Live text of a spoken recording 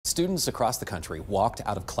Students across the country walked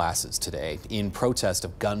out of classes today in protest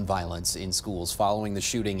of gun violence in schools following the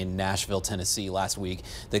shooting in Nashville, Tennessee last week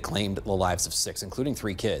that claimed the lives of 6, including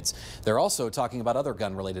 3 kids. They're also talking about other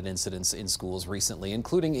gun-related incidents in schools recently,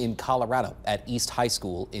 including in Colorado at East High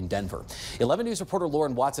School in Denver. 11 News reporter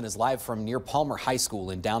Lauren Watson is live from near Palmer High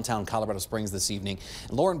School in downtown Colorado Springs this evening.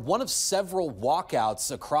 Lauren, one of several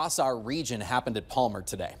walkouts across our region happened at Palmer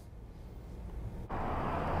today.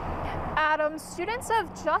 Adam, students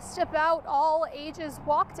of just about all ages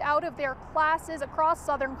walked out of their classes across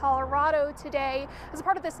southern Colorado today as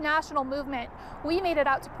part of this national movement. We made it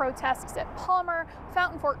out to protests at Palmer,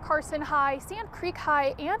 Fountain Fort Carson High, Sand Creek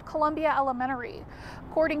High, and Columbia Elementary.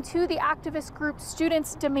 According to the activist group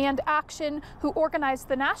Students Demand Action, who organized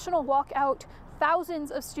the national walkout, thousands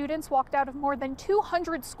of students walked out of more than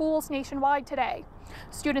 200 schools nationwide today.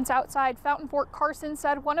 Students outside Fountain Fort Carson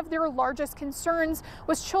said one of their largest concerns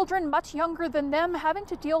was children much younger than them having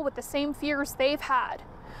to deal with the same fears they've had.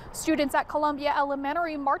 Students at Columbia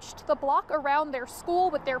Elementary marched the block around their school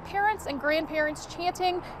with their parents and grandparents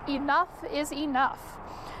chanting, "Enough is enough."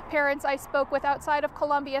 Parents I spoke with outside of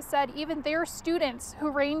Columbia said even their students, who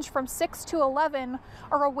range from 6 to 11,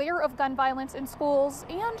 are aware of gun violence in schools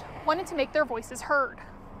and wanted to make their voices heard.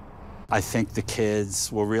 I think the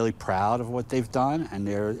kids were really proud of what they've done, and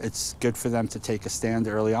it's good for them to take a stand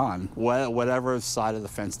early on. Whatever side of the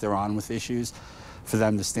fence they're on with issues, for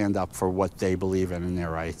them to stand up for what they believe in and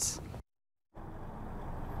their rights.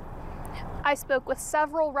 I spoke with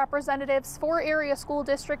several representatives for area school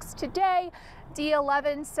districts today.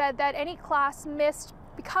 D11 said that any class missed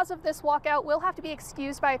because of this walkout will have to be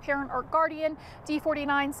excused by a parent or guardian.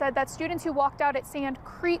 D49 said that students who walked out at Sand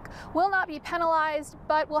Creek will not be penalized,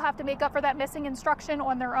 but will have to make up for that missing instruction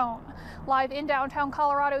on their own. Live in downtown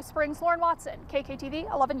Colorado Springs, Lauren Watson, KKTV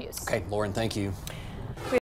 11 News. Okay, Lauren, thank you.